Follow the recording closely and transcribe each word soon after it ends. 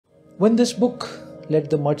When this book, Let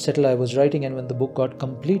the Mud Settle, I was writing, and when the book got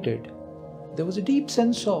completed, there was a deep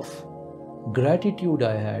sense of gratitude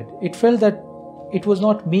I had. It felt that it was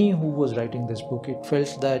not me who was writing this book. It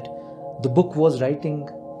felt that the book was writing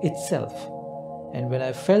itself. And when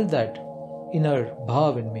I felt that inner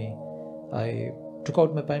bhav in me, I took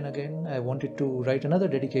out my pen again. I wanted to write another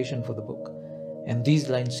dedication for the book. And these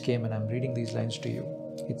lines came, and I'm reading these lines to you.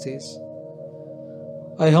 It says,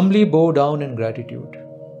 I humbly bow down in gratitude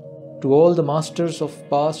to all the masters of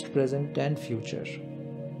past, present and future,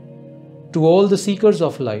 to all the seekers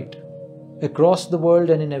of light across the world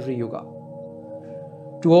and in every yuga,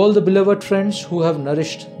 to all the beloved friends who have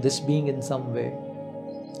nourished this being in some way,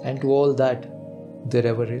 and to all that there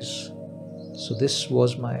ever is. So this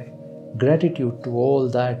was my gratitude to all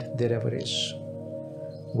that there ever is.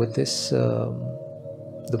 With this,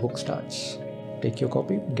 the book starts. Take your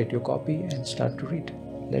copy, get your copy and start to read.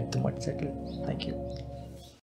 Let the Mud Settle. Thank you.